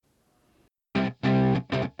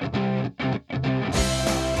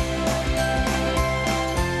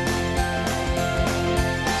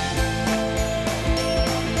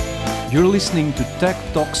You're listening to Tech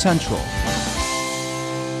Talk Central.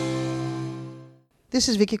 This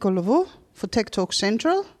is Vicky Kolovou for Tech Talk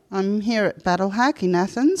Central. I'm here at BattleHack in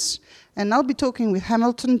Athens, and I'll be talking with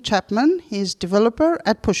Hamilton Chapman. He's developer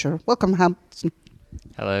at Pusher. Welcome, Hamilton.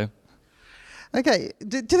 Hello. Okay,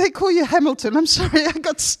 do they call you Hamilton? I'm sorry, I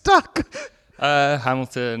got stuck.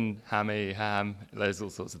 Hamilton, Hammy, Ham, there's all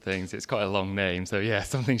sorts of things. It's quite a long name, so yeah,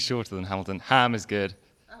 something shorter than Hamilton. Ham is good.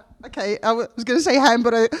 Okay, I was going to say Ham,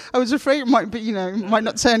 but I was afraid it might be, might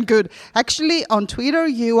not sound good. Actually, on Twitter,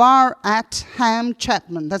 you are at Ham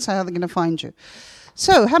Chapman. That's how they're going to find you.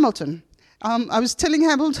 So, Hamilton, I was telling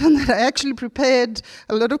Hamilton that I actually prepared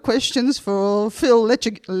a lot of questions for Phil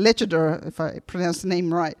Legeder, if I pronounce the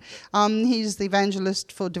name right. He's the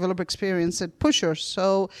evangelist for developer experience at Pusher.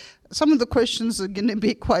 So some of the questions are going to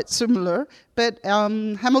be quite similar, but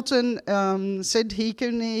Hamilton said he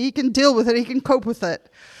can deal with it, he can cope with it.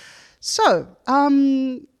 So,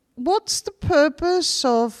 what's the purpose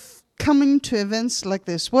of coming to events like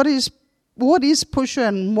this? What is Pusher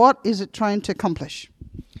and what is it trying to accomplish?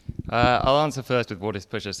 I'll answer first with what is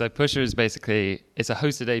Pusher. So Pusher is basically, it's a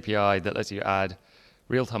hosted API that lets you add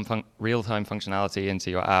real-time functionality into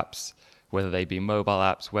your apps, whether they be mobile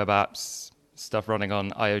apps, web apps, stuff running on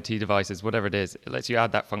IoT devices, whatever it is. It lets you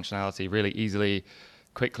add that functionality really easily,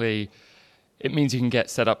 quickly. It means you can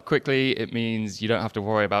get set up quickly. It means you don't have to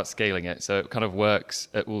worry about scaling it. So it kind of works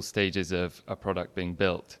at all stages of a product being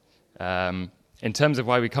built. In terms of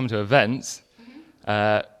why we come to events,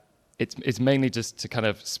 it's mainly just to kind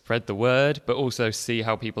of spread the word, but also see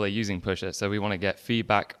how people are using Pusher. So we want to get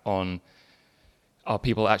feedback on, are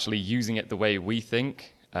people actually using it the way we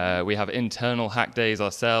think? We have internal hack days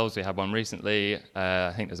ourselves. We had one recently.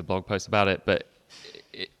 I think there's a blog post about it. But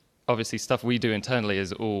obviously stuff we do internally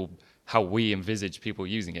is all how we envisage people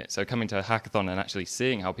using it. So coming to a hackathon and actually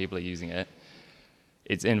seeing how people are using it,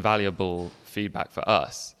 it's invaluable feedback for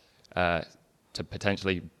us to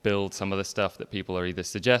potentially build some of the stuff that people are either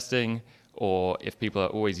suggesting, or if people are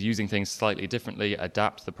always using things slightly differently,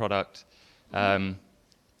 adapt the product. And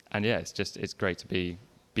yeah, it's great to be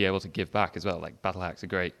able to give back as well. Like BattleHack's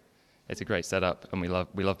it's a great setup, and we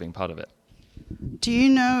love being part of it. Do you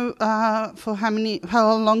know for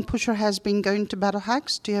how long Pusher has been going to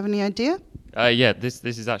BattleHacks? Do you have any idea? Yeah, this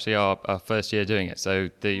is actually our first year doing it. So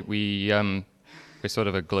we're sort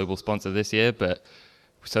of a global sponsor this year, but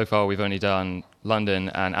so far we've only done London,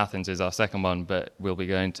 and Athens is our second one, but we'll be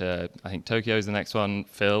going to, I think Tokyo is the next one.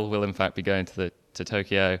 Phil will in fact be going to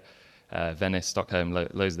Tokyo, Venice, Stockholm,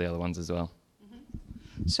 loads of the other ones as well.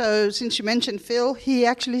 So since you mentioned Phil, he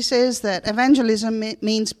actually says that evangelism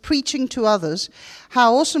means preaching to others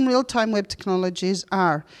how awesome real-time web technologies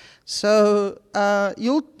are. So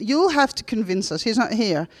you'll have to convince us. He's not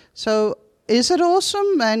here. So is it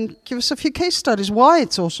awesome? And give us a few case studies why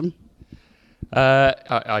it's awesome.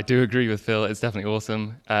 I do agree with Phil. It's definitely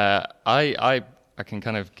awesome. I can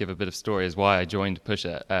kind of give a bit of story as why I joined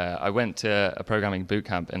Pusher. I went to a programming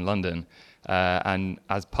bootcamp in London, and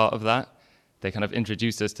as part of that, they kind of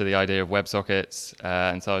introduced us to the idea of WebSockets,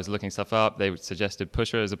 and so I was looking stuff up. They suggested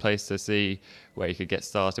Pusher as a place to see where you could get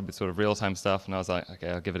started with sort of real-time stuff, and I was like,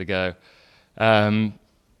 okay, I'll give it a go. And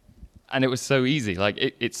it was so easy. Like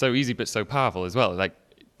it's so easy, but so powerful as well. Like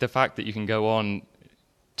the fact that you can go on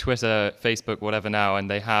Twitter, Facebook, whatever now, and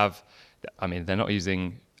they have, I mean, they're not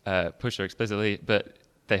using Pusher explicitly, but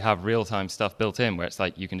they have real-time stuff built in where it's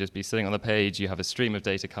like you can just be sitting on the page, you have a stream of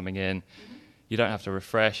data coming in, you don't have to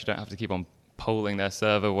refresh, you don't have to keep on polling their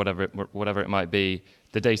server, whatever it might be.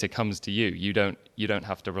 The data comes to you. You don't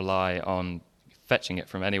have to rely on fetching it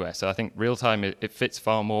from anywhere. So I think real-time, it fits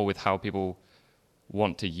far more with how people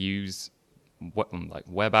want to use like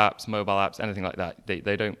web apps, mobile apps, anything like that.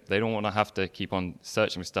 They don't want to have to keep on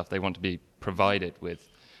searching for stuff. They want to be provided with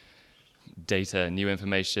data, new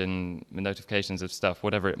information, notifications of stuff,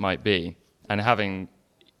 whatever it might be. And having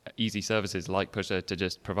easy services like Pusher to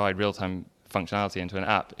just provide real-time functionality into an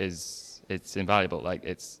app it's invaluable. Like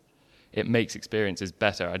it makes experiences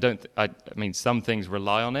better. I mean, some things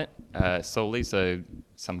rely on it solely. So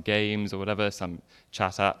some games or whatever, some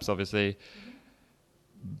chat apps, obviously.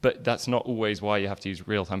 But that's not always why you have to use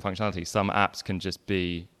real-time functionality. Some apps can just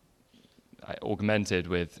be augmented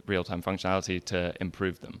with real-time functionality to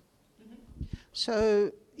improve them.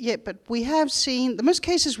 So, yeah, but we have seen, the most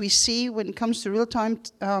cases we see when it comes to real-time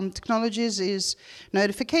technologies is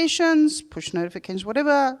notifications, push notifications,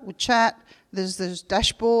 whatever, with chat, there's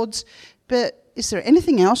dashboards. But is there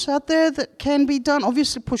anything else out there that can be done?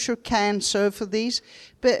 Obviously, Pusher can serve for these,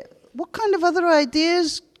 but what kind of other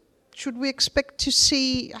ideas should we expect to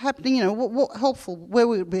see happening? What helpful? Where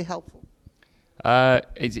would it be helpful?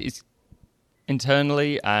 It's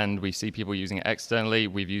internally, and we see people using it externally.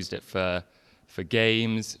 We've used it for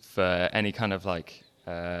games, for any kind of like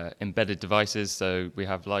embedded devices. So we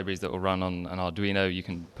have libraries that will run on an Arduino. You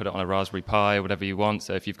can put it on a Raspberry Pi, whatever you want.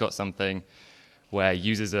 So if you've got something where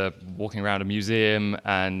users are walking around a museum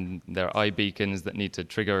and there are iBeacons that need to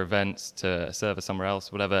trigger events to a server somewhere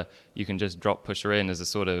else, whatever, you can just drop Pusher in as a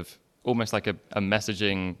sort of almost like a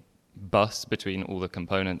messaging bus between all the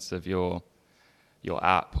components of your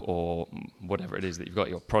app or whatever it is that you've got,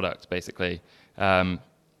 your product, basically.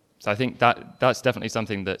 So I think that's definitely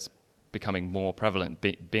something that's becoming more prevalent,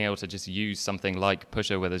 being able to just use something like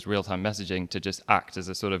Pusher where there's real-time messaging to just act as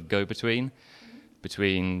a sort of go-between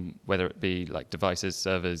between whether it be like devices,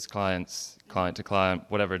 servers, clients, client to client,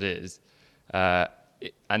 whatever it is.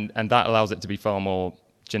 And that allows it to be far more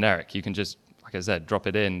generic. You can just, like I said, drop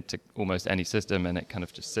it in to almost any system and it kind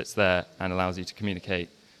of just sits there and allows you to communicate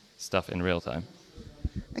stuff in real time.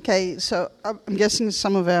 Okay, so I'm guessing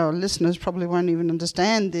some of our listeners probably won't even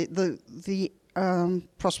understand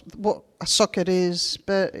what a socket is,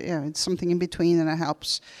 but it's something in between and it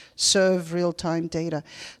helps serve real-time data.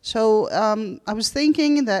 So I was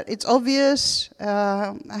thinking that it's obvious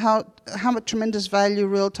how much tremendous value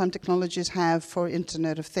real-time technologies have for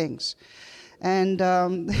Internet of Things. And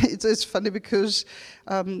it's funny because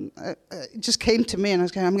it just came to me and I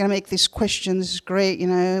was going, I'm going to make this question, this is great,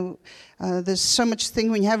 there's so much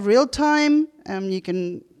thing when you have real-time, you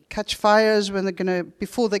can catch fires when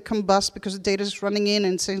before they combust because the data is running in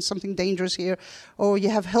and saying something dangerous here, or you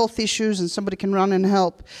have health issues and somebody can run and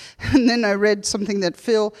help. And then I read something that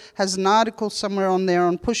Phil has an article somewhere on there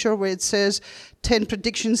on Pusher where it says 10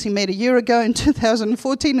 predictions he made a year ago in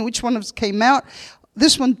 2014, and which one of us came out.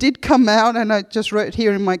 This one did come out, and I just wrote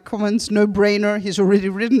here in my comments, no brainer, he's already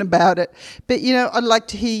written about it. But, I'd like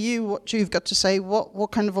to hear you, what you've got to say,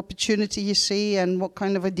 what kind of opportunity you see and what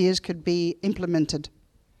kind of ideas could be implemented.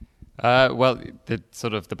 Well,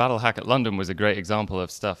 the Battle Hack at London was a great example of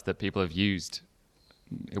stuff that people have used,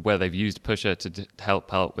 where they've used Pusher to help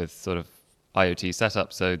with sort of IoT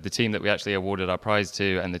setup. So the team that we actually awarded our prize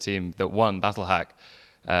to and the team that won Battle Hack,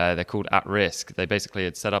 they're called At Risk. They basically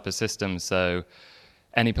had set up a system so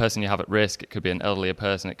any person you have at risk, it could be an elderly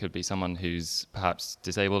person, it could be someone who's perhaps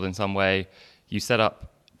disabled in some way, you set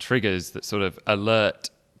up triggers that sort of alert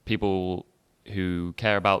people who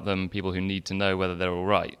care about them, people who need to know whether they're all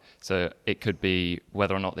right. So it could be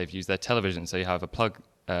whether or not they've used their television. So you have a plug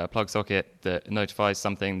socket that notifies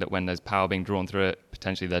something that when there's power being drawn through it,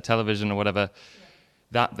 potentially their television or whatever,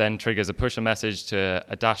 that then triggers a Pusher message to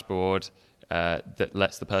a dashboard that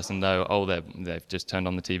lets the person know, they've just turned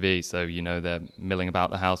on the TV, so they're milling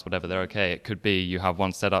about the house, whatever, they're okay. It could be you have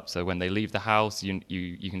one set up so when they leave the house, you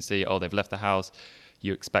can see, they've left the house,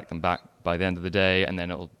 you expect them back by the end of the day, and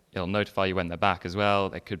then it'll notify you when they're back as well.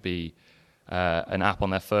 There could be an app on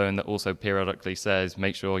their phone that also periodically says,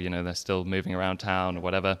 make sure they're still moving around town or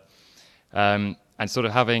whatever. And sort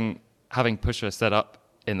of having Pusher set up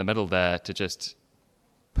in the middle there to just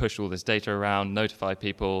push all this data around, notify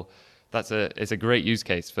people. It's a great use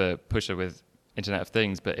case for Pusher with Internet of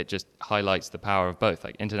Things, but it just highlights the power of both,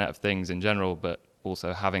 like Internet of Things in general, but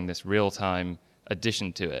also having this real-time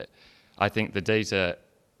addition to it. I think the data,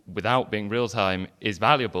 without being real-time, is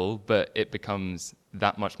valuable, but it becomes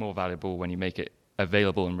that much more valuable when you make it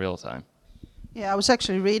available in real time. Yeah, I was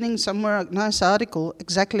actually reading somewhere a nice article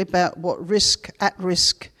exactly about what At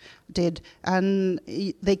Risk did, and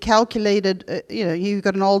they calculated, you've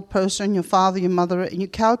got an old person, your father, your mother, and you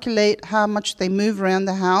calculate how much they move around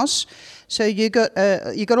the house. So you got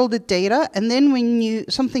all the data, and then when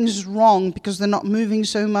something's wrong because they're not moving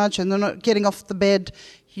so much and they're not getting off the bed,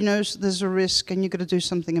 there's a risk and you've got to do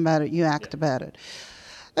something about it. You act about it.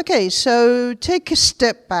 Okay, so take a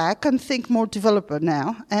step back and think more developer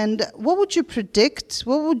now. And what would you predict?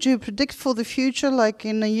 What would you predict for the future, like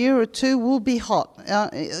in a year or two, will be hot?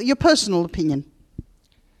 Your personal opinion.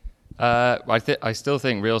 I still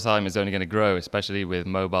think real-time is only going to grow, especially with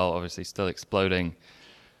mobile obviously still exploding.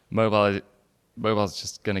 Mobile's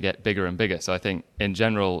just going to get bigger and bigger. So I think, in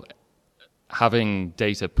general, having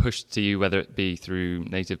data pushed to you, whether it be through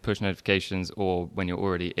native push notifications or when you're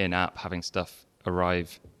already in-app, having stuff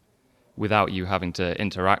arrive without you having to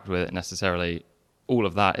interact with it necessarily, all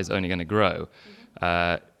of that is only going to grow.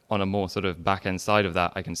 On a more sort of back-end side of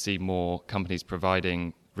that, I can see more companies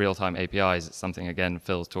providing real-time APIs. It's something, again,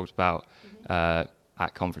 Phil's talked about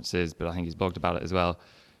at conferences, but I think he's blogged about it as well.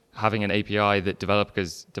 Having an API that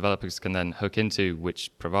developers can then hook into, which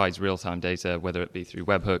provides real-time data, whether it be through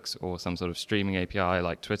webhooks or some sort of streaming API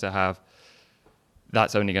like Twitter have,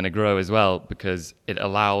 that's only going to grow as well because it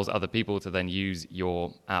allows other people to then use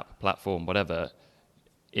your app, platform, whatever,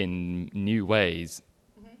 in new ways,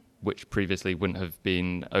 which previously wouldn't have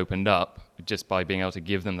been opened up just by being able to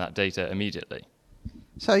give them that data immediately.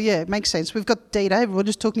 So yeah, it makes sense. We've got data.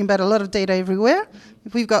 Everybody's talking about a lot of data everywhere.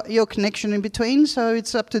 We've got your connection in between, so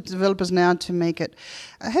it's up to the developers now to make it.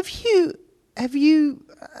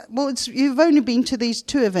 You've only been to these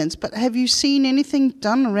 2 events, but have you seen anything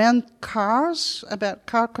done around cars, about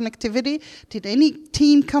car connectivity? Did any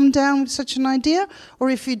team come down with such an idea?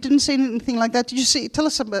 Or if you didn't see anything like that, did you tell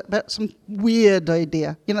us about some weird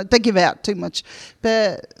idea? Don't give out too much,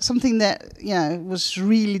 but something that, was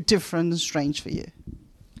really different and strange for you.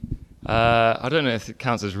 I don't know if it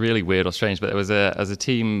counts as really weird or strange, but there was a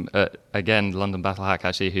team at, again, London Battle Hack,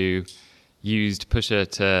 actually, who used Pusher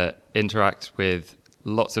to interact with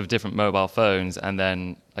lots of different mobile phones, and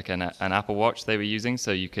then like an Apple Watch they were using.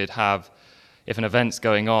 So you could have, if an event's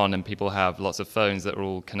going on and people have lots of phones that are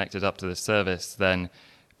all connected up to the service, then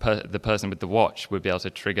the person with the watch would be able to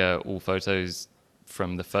trigger all photos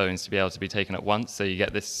from the phones to be able to be taken at once. So you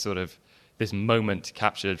get this sort of this moment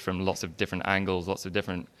captured from lots of different angles, lots of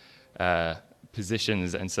different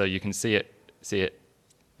positions, and so you can see it.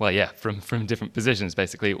 Well, yeah, from different positions,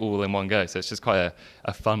 basically, all in one go. So it's just quite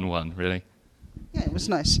a fun one, really. Yeah, it was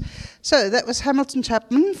nice. So that was Hamilton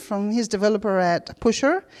Chapman from his developer at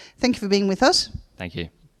Pusher. Thank you for being with us. Thank you.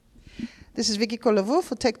 This is Vicky Kolevu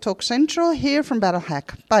for Tech Talk Central here from Battle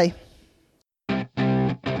Hack. Bye.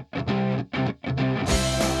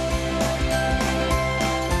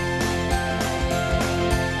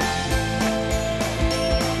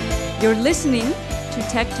 You're listening to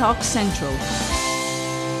Tech Talk Central.